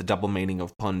don't know what the double meaning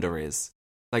of ponder is.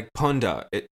 Like, ponder,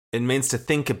 it means to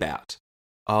think about.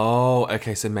 Oh,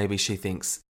 okay, so maybe she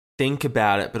thinks, think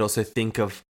about it, but also think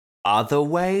of other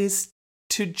ways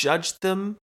to judge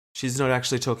them. She's not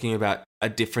actually talking about a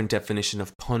different definition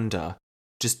of ponder,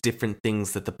 just different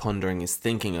things that the pondering is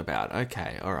thinking about.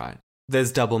 Okay, all right.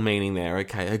 There's double meaning there.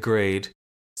 Okay, agreed.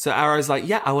 So Arrow's like,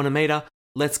 yeah, I want to meet her.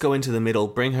 Let's go into the middle,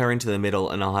 bring her into the middle,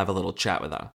 and I'll have a little chat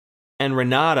with her. And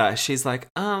Renata, she's like,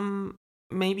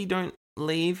 maybe don't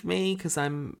leave me because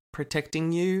I'm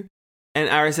protecting you. And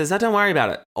Arrow says, oh, don't worry about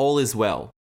it. All is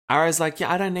well. Arrow's like,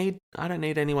 yeah, I don't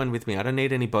need anyone with me. I don't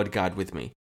need any bodyguard with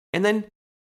me. And then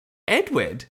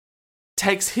Edward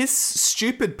takes his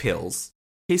stupid pills.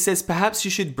 He says, perhaps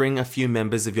you should bring a few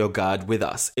members of your guard with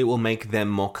us. It will make them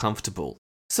more comfortable.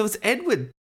 So it's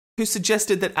Edward who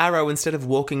suggested that Arrow, instead of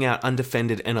walking out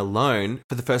undefended and alone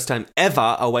for the first time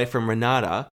ever away from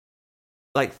Renata,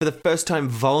 like for the first time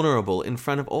vulnerable in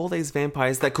front of all these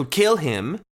vampires that could kill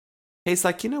him, he's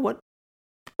like, you know what?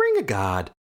 Bring a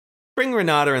guard. Bring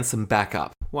Renata and some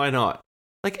backup. Why not?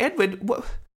 Like, Edward,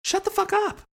 shut the fuck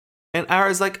up. And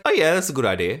Arrow's like, oh yeah, that's a good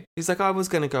idea. He's like, I was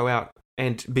going to go out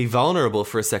and be vulnerable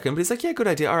for a second, but he's like, yeah, good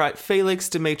idea. All right, Felix,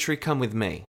 Dimitri, come with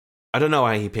me. I don't know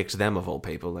why he picked them of all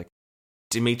people. Like,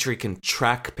 Dimitri can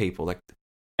track people. Like,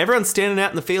 everyone's standing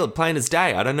out in the field plain as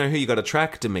day. I don't know who you got to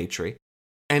track, Dimitri.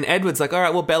 And Edward's like, all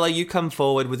right, well, Bella, you come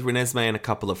forward with Renesmee and a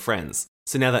couple of friends.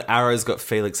 So now that Arrow's got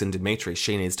Felix and Dimitri,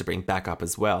 she needs to bring backup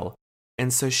as well.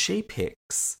 And so she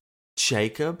picks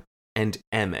Jacob and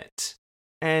Emmett.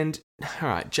 And, all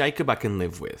right, Jacob I can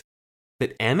live with.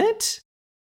 But Emmett?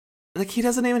 Like, he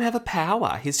doesn't even have a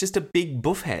power. He's just a big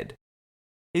buffhead.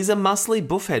 He's a muscly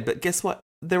buffhead, but guess what?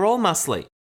 They're all muscly.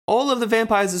 All of the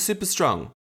vampires are super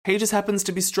strong. He just happens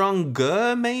to be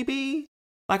stronger, maybe?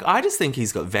 Like, I just think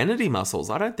he's got vanity muscles.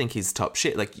 I don't think he's top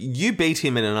shit. Like, you beat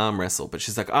him in an arm wrestle, but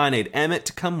she's like, I need Emmett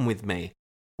to come with me.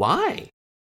 Why?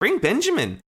 Bring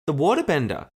Benjamin, the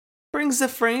waterbender. Bring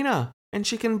Zafrina, and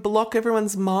she can block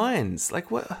everyone's minds. Like,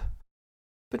 what?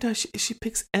 But no, she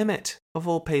picks Emmett, of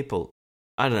all people.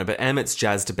 I don't know, but Emmett's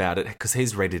jazzed about it because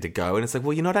he's ready to go. And it's like,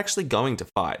 well, you're not actually going to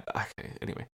fight. Okay,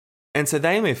 anyway. And so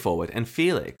they move forward, and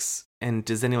Felix, and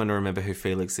does anyone remember who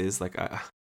Felix is? Like,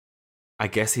 I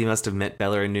guess he must have met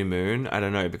Bella in New Moon. I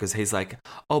don't know, because he's like,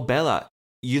 oh, Bella,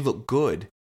 you look good.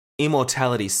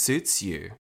 Immortality suits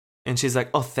you. And she's like,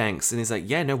 oh, thanks. And he's like,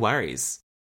 yeah, no worries.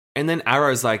 And then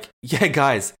Arrow's like, yeah,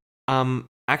 guys,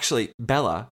 actually,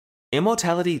 Bella,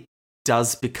 immortality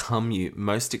does become you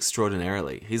most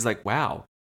extraordinarily. He's like, wow,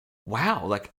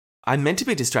 like, I'm meant to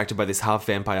be distracted by this half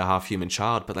vampire, half human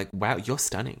child, but like, wow, you're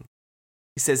stunning.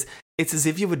 He says, it's as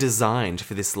if you were designed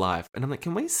for this life. And I'm like,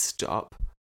 can we stop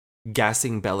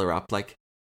gassing Bella up? Like,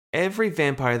 every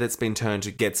vampire that's been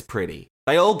turned gets pretty.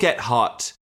 They all get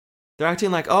hot. They're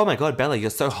acting like, oh my God, Bella, you're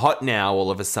so hot now all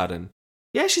of a sudden.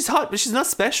 Yeah, she's hot, but she's not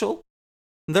special.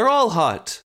 They're all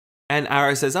hot. And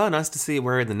Arrow says, oh, nice to see you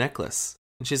wearing the necklace.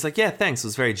 And she's like, yeah, thanks, it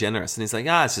was very generous. And he's like,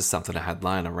 it's just something I had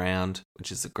lying around,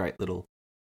 which is a great little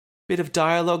bit of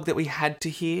dialogue that we had to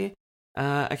hear.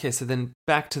 Okay, so then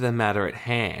back to the matter at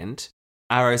hand.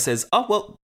 Arrow says, oh,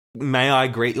 well, may I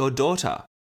greet your daughter?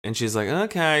 And she's like,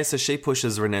 okay, so she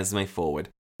pushes Renesmee forward.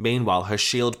 Meanwhile, her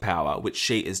shield power, which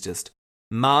she is just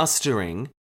mastering,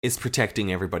 is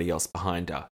protecting everybody else behind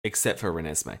her, except for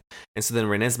Renesmee. And so then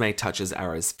Renesmee touches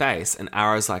Arrow's face, and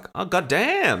Arrow's like, oh,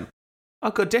 goddamn.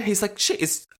 Oh, goddamn. He's like, she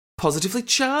is positively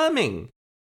charming.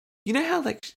 You know how,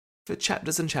 like, for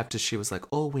chapters and chapters, she was like,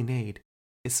 all we need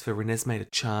is for Renesmee to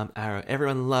charm Arrow.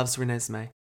 Everyone loves Renesmee.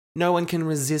 no one can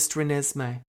resist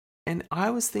Renesmee. And I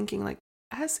was thinking, like,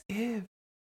 as if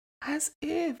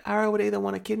Arrow would either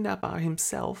want to kidnap her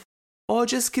himself or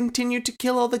just continue to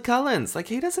kill all the Cullens. Like,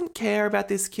 he doesn't care about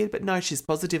this kid, but no, she's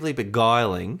positively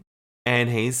beguiling. And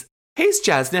he's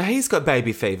jazzed. Now, he's got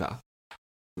baby fever.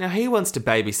 Now, he wants to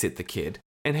babysit the kid.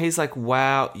 And he's like,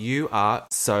 wow, you are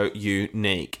so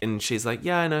unique. And she's like,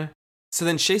 yeah, I know. So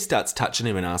then she starts touching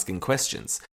him and asking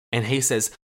questions. And he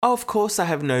says, oh, of course I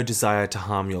have no desire to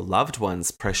harm your loved ones,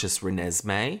 precious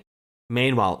Renesmee.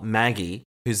 Meanwhile, Maggie,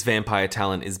 whose vampire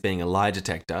talent is being a lie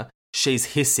detector,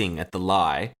 she's hissing at the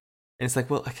lie. And it's like,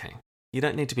 well, okay, you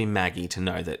don't need to be Maggie to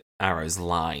know that Arrow's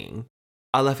lying.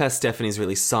 I love how Stephanie's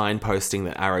really signposting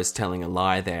that Arrow's telling a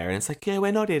lie there. And it's like, yeah,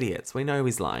 we're not idiots. We know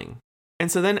he's lying.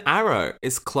 And so then Arrow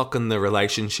is clocking the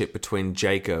relationship between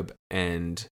Jacob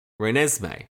and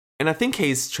Renesmee. And I think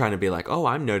he's trying to be like, oh,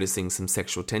 I'm noticing some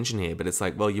sexual tension here. But it's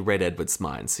like, well, you read Edward's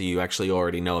mind, so you actually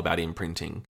already know about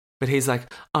imprinting. But he's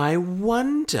like, I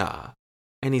wonder.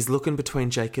 And he's looking between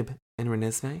Jacob and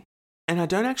Renesmee. And I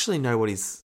don't actually know what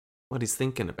he's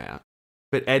thinking about.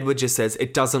 But Edward just says,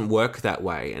 it doesn't work that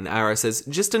way. And Arrow says,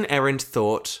 just an errant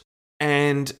thought.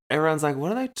 And everyone's like,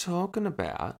 what are they talking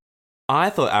about? I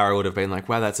thought Arrow would have been like,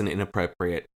 wow, that's an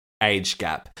inappropriate age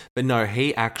gap. But no,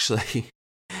 he actually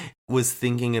was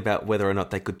thinking about whether or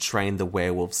not they could train the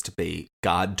werewolves to be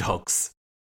guard dogs.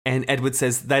 And Edward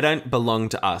says, they don't belong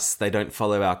to us. They don't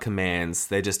follow our commands.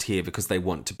 They're just here because they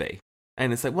want to be.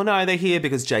 And it's like, well, no, they're here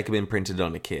because Jacob imprinted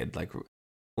on a kid. Like,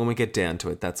 when we get down to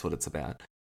it, that's what it's about.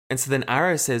 And so then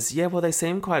Arrow says, yeah, well, they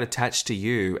seem quite attached to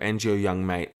you and your young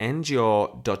mate and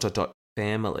your ...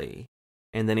 family.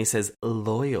 And then he says,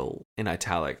 loyal in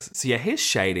italics. So yeah, he's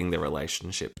shading the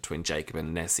relationship between Jacob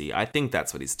and Nessie. I think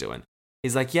that's what he's doing.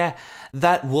 He's like, yeah,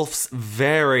 that wolf's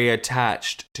very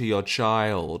attached to your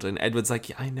child. And Edward's like,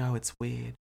 yeah, I know, it's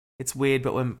weird. It's weird,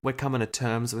 but we're coming to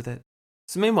terms with it.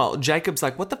 So meanwhile, Jacob's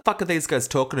like, what the fuck are these guys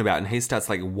talking about? And he starts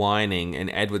like whining. And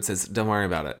Edward says, don't worry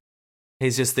about it.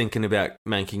 He's just thinking about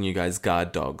making you guys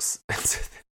guard dogs.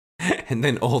 And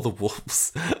then all the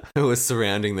wolves who are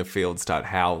surrounding the field start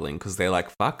howling because they're like,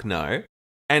 fuck no.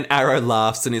 And Arrow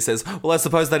laughs and he says, well, I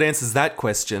suppose that answers that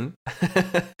question.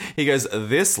 He goes,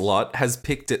 this lot has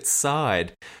picked its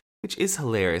side, which is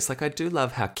hilarious. Like, I do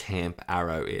love how camp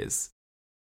Arrow is.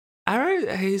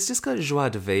 Arrow, he's just got joie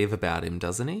de vivre about him,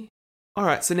 doesn't he? All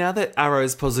right, so now that Arrow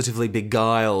is positively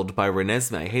beguiled by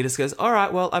Renesmee, he just goes, all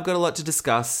right, well, I've got a lot to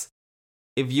discuss.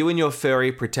 If you and your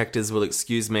furry protectors will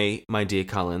excuse me, my dear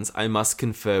Cullens, I must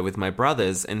confer with my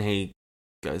brothers. And he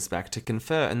goes back to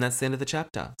confer, and that's the end of the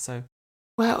chapter. So,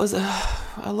 well, it was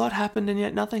a lot happened, and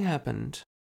yet nothing happened.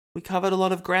 We covered a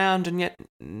lot of ground, and yet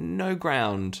no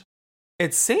ground.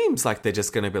 It seems like they're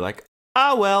just going to be like,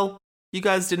 ah, well, you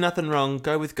guys did nothing wrong,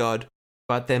 go with God.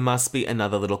 But there must be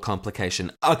another little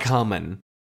complication a-coming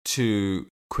to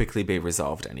quickly be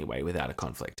resolved anyway without a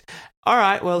conflict. All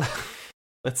right, well...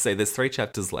 Let's see, there's 3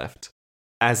 chapters left.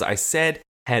 As I said,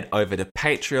 head over to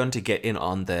Patreon to get in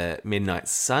on the Midnight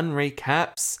Sun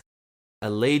recaps.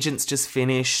 Allegiance just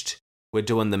finished. We're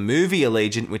doing the movie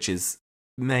Allegiant, which is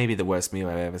maybe the worst movie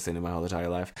I've ever seen in my whole entire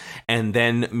life. And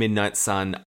then Midnight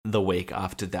Sun the week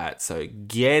after that. So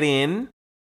get in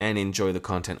and enjoy the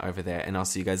content over there. And I'll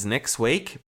see you guys next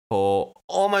week for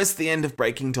almost the end of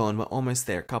Breaking Dawn. We're almost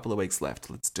there. A couple of weeks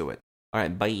left. Let's do it. All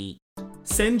right, bye.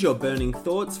 Send your burning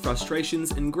thoughts,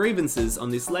 frustrations, and grievances on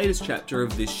this latest chapter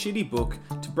of this shitty book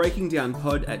to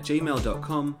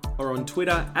breakingdownpod@gmail.com or on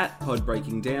Twitter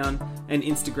 @podbreakingdown and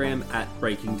Instagram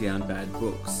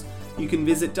 @breakingdownbadbooks. You can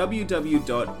visit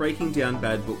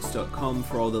www.breakingdownbadbooks.com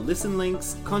for all the listen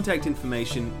links, contact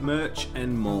information, merch,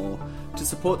 and more. To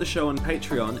support the show on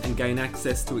Patreon and gain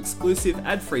access to exclusive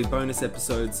ad-free bonus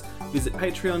episodes, visit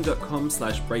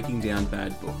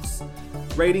patreon.com/breakingdownbadbooks.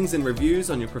 Ratings and reviews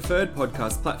on your preferred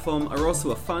podcast platform are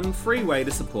also a fun, free way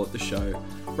to support the show.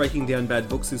 Breaking Down Bad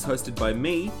Books is hosted by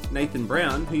me, Nathan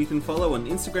Brown, who you can follow on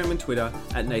Instagram and Twitter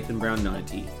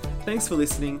 @NathanBrown90. Thanks for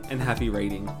listening and happy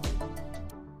reading.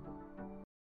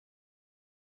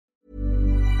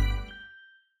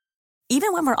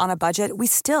 Even when we're on a budget, we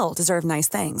still deserve nice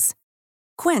things.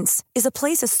 Quince is a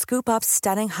place to scoop up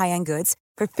stunning high-end goods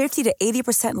for 50 to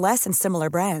 80% less than similar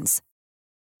brands.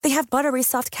 They have buttery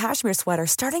soft cashmere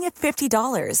sweaters starting at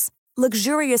 $50,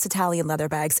 luxurious Italian leather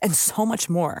bags, and so much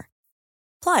more.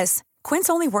 Plus, Quince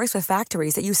only works with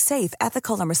factories that use safe,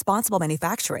 ethical, and responsible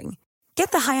manufacturing.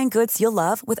 Get the high-end goods you'll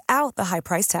love without the high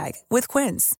price tag with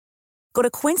Quince. Go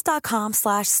to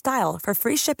quince.com/style for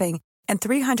free shipping and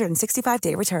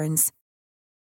 365-day returns.